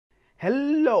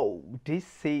Hello,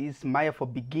 this is Maya for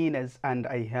beginners and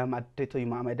I am Adeto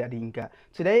Muhammad Adinka.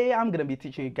 Today I'm gonna be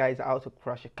teaching you guys how to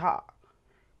crash a car,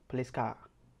 police car,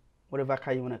 whatever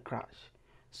car you wanna crash.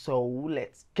 So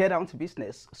let's get down to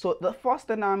business. So the first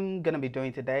thing I'm gonna be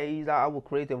doing today is I will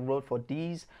create a road for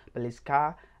this police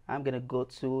car. I'm gonna go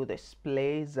to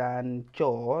displays and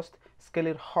just scale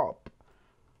it up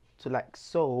to like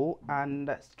so and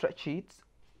stretch it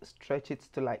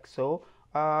to like so.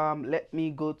 Let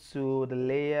me go to the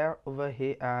layer over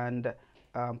here and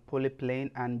polyplane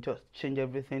and just change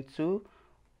everything to,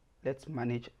 let's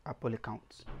manage a poly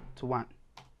count to 1.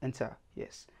 Enter.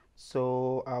 Yes,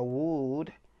 so I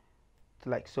would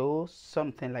like so,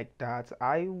 something like that.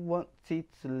 I want it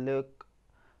to look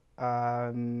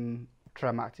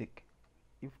dramatic,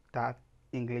 if that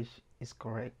English is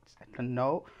correct. I don't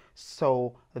know.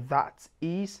 So that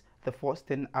is the first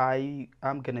thing I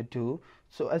am gonna do.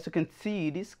 So as you can see,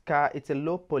 this car, it's a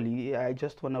low poly. I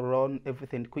just want to run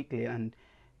everything quickly and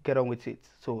get on with it.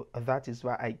 So that is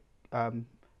why I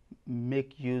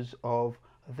make use of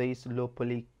this low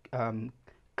poly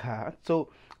car. So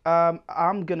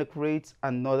I'm gonna create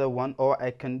another one, or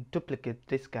I can duplicate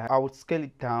this guy. I would scale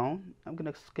it down. I'm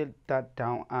gonna scale that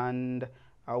down and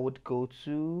I would go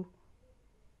to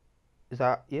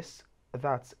that, yes,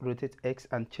 that's rotate X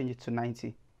and change it to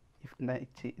 90. If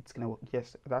 90, it's gonna work.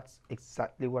 Yes, that's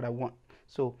exactly what I want.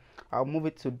 So I'll move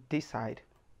it to this side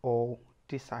or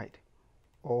this side,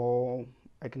 or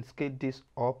I can scale this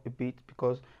up a bit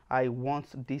because I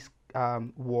want this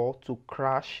wall to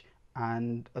crash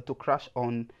and to crash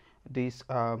on this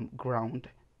ground.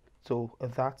 So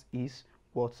that is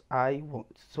what I want.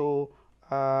 So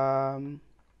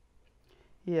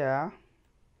yeah,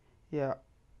 yeah,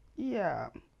 yeah,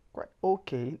 quite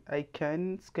okay. I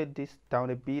can scale this down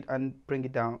a bit and bring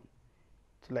it down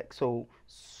to like so.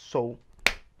 So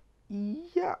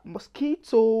yeah,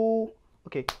 mosquito.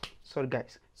 Okay, sorry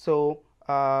guys. So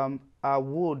I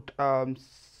would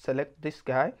select this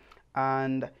guy,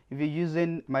 and if you're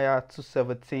using Maya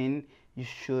 217, you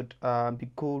should be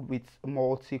good with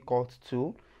multi-cut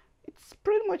tool. It's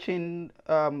pretty much in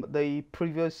the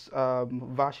previous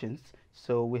versions,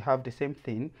 so we have the same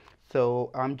thing.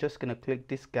 So I'm just gonna click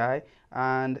this guy,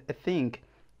 and I think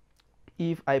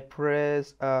if I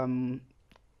press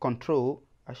control,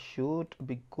 I should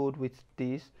be good with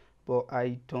this, but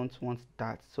I don't want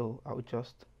that, so I'll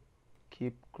just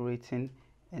keep creating,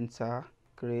 enter,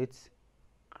 create,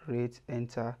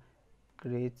 enter,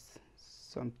 create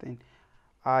something.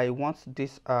 I want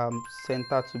this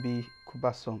center to be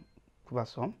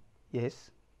cubasum,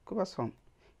 yes, cubasum,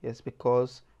 yes,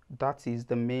 because that is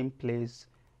the main place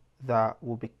that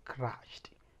will be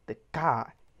crashed. The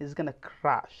car is gonna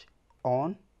crash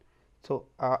on. So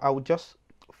I will just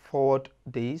forward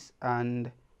this,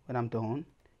 and when I'm done,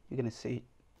 you're gonna see it.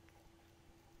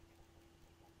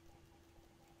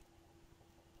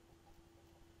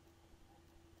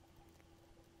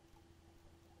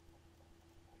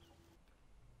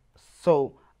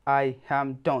 So I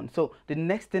am done. So the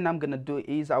next thing I'm gonna do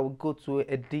is I will go to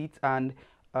edit and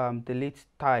delete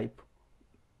type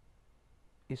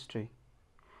history.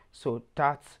 So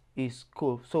that is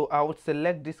cool. So I would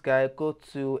select this guy, go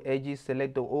to edges,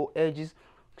 select the all edges,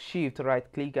 shift right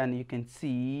click, and you can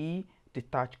see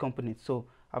detach component. So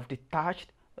I've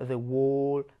detached the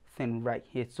whole thing right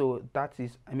here. So that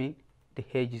is, I mean, the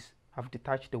edges. I've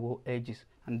detached the whole edges,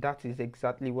 and that is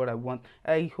exactly what I want.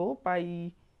 I hope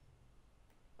I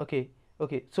okay.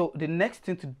 Okay, so the next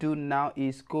thing to do now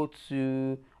is go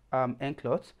to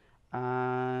enclose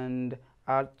and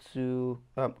add to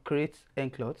create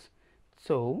enclose.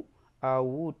 So I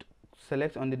would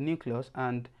select on the nucleus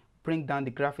and bring down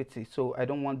the graffiti. So I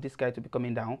don't want this guy to be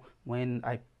coming down when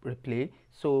I replay.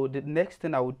 So the next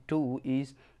thing I would do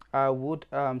is I would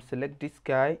select this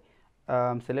guy,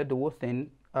 select the whole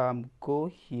thing,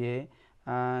 go here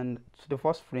and to the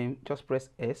first frame, just press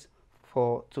S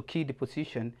for to key the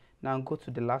position. Now go to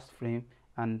the last frame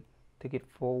and take it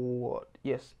forward.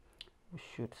 Yes, we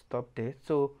should stop there.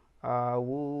 So I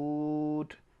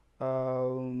would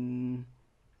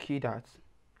key that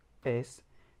S.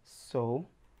 So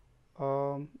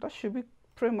that should be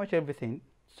pretty much everything.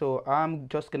 So I'm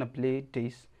just gonna play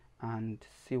this and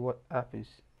see what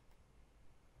happens.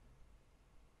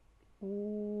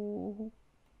 Ooh,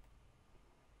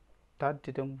 that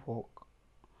didn't work.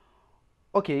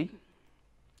 Okay,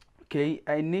 okay,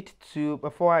 I need to,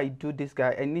 before I do this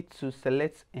guy, I need to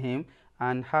select him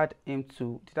and add him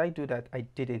to, did I do that? I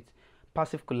didn't.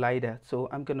 Passive collider. So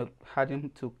I'm gonna add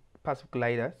him to passive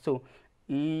collider. So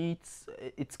it's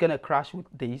gonna crash with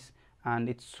this and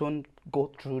it soon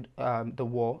go through the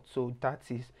wall. So that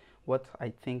is what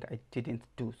I think I didn't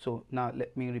do. So now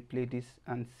let me replay this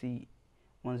and see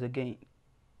once again.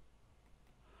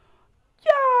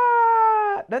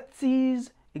 Yeah, that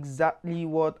is exactly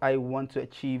what I want to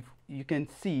achieve. You can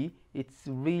see it's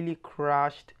really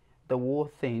crashed the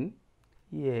whole thing.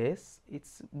 Yes,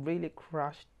 it's really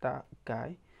crashed that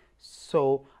guy.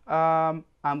 So I'm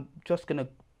just gonna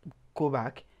go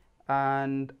back,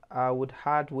 and I would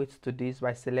add width to this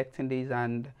by selecting this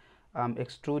and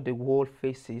extrude the wall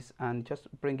faces and just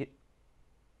bring it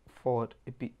forward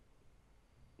a bit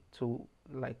to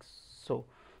like so.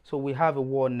 So we have a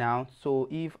wall now. So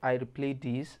if I replay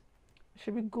this, it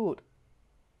should be good.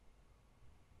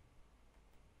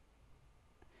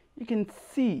 You can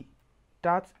see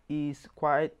that is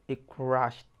quite a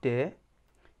crash there.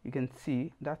 You can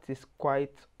see that is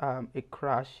quite a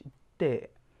crash there.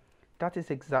 That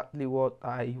is exactly what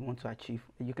I want to achieve.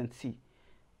 You can see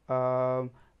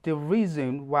the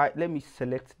reason why, let me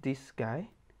select this guy.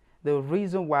 The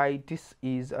reason why this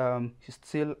is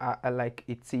still like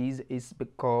it is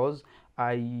because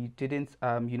I didn't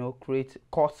you know,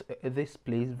 cut this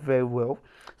place very well.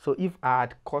 So if I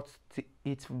had cut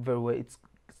it very well, it's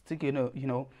still, you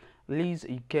know, at least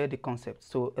you get the concept.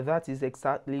 So that is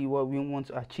exactly what we want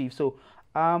to achieve. So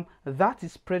that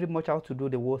is pretty much how to do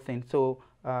the whole thing. So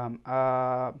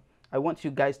I want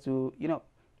you guys to, you know,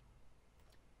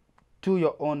 do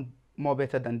your own more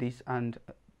better than this, and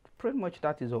pretty much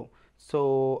that is all.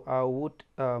 So I would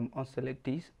unselect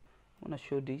this. I want to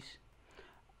show this.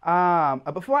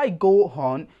 Before I go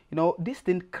on, you know, this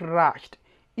thing crashed.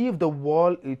 If the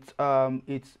wall it's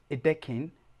a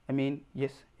decking, I mean,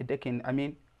 yes, a decking, I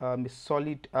mean a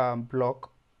solid block,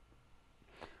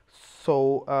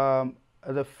 so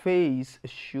the face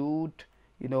should,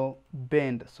 you know,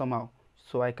 bend somehow.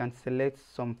 So I can select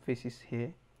some faces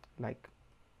here, like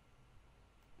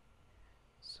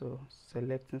so,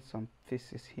 selecting some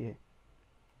faces here,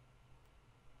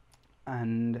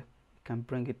 and can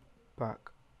bring it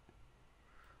back.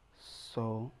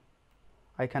 So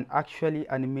I can actually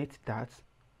animate that.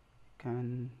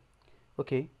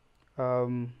 Okay,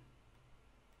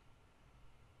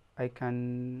 I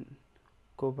can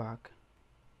go back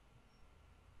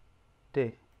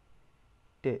there,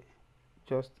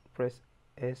 just press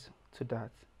S to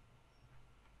that,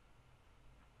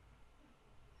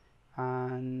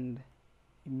 and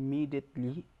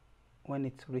immediately when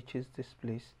it reaches this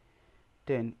place,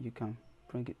 then you can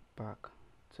bring it back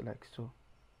to like so.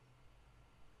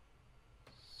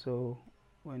 So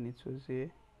when it was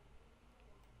here,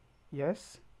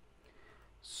 yes,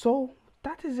 so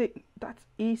that is it, that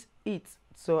is it.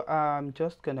 So I'm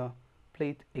just gonna play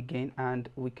it again, and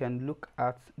we can look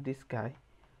at this guy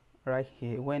right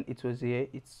here. When it was here,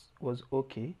 it was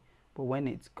okay, but when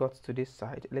it got to this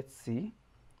side, let's see.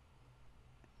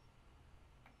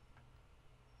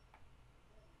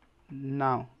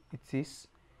 Now it is,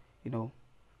 you know,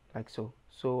 like so.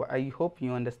 So I hope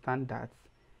you understand that.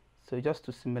 So just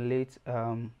to simulate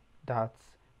that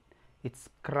it's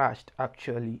crashed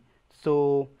actually.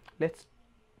 So let's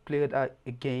play that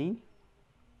again.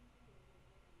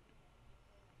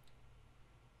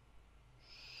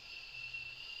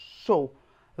 So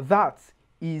that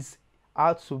is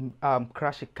how to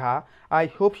crash a car. I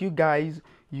hope you guys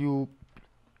you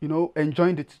know,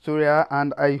 enjoying the tutorial,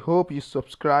 and I hope you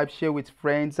subscribe, share with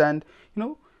friends, and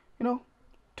you know,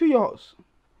 do yours.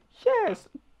 Yes,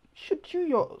 should do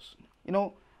yours. You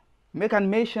know, make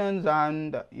animations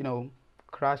and you know,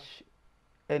 crash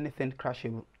anything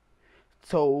crashable.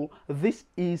 So this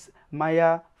is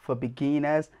Maya for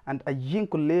beginners, and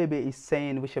Ayinkulebe is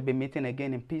saying we shall be meeting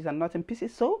again in peace and not in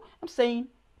pieces. So I'm saying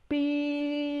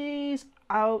peace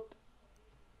out.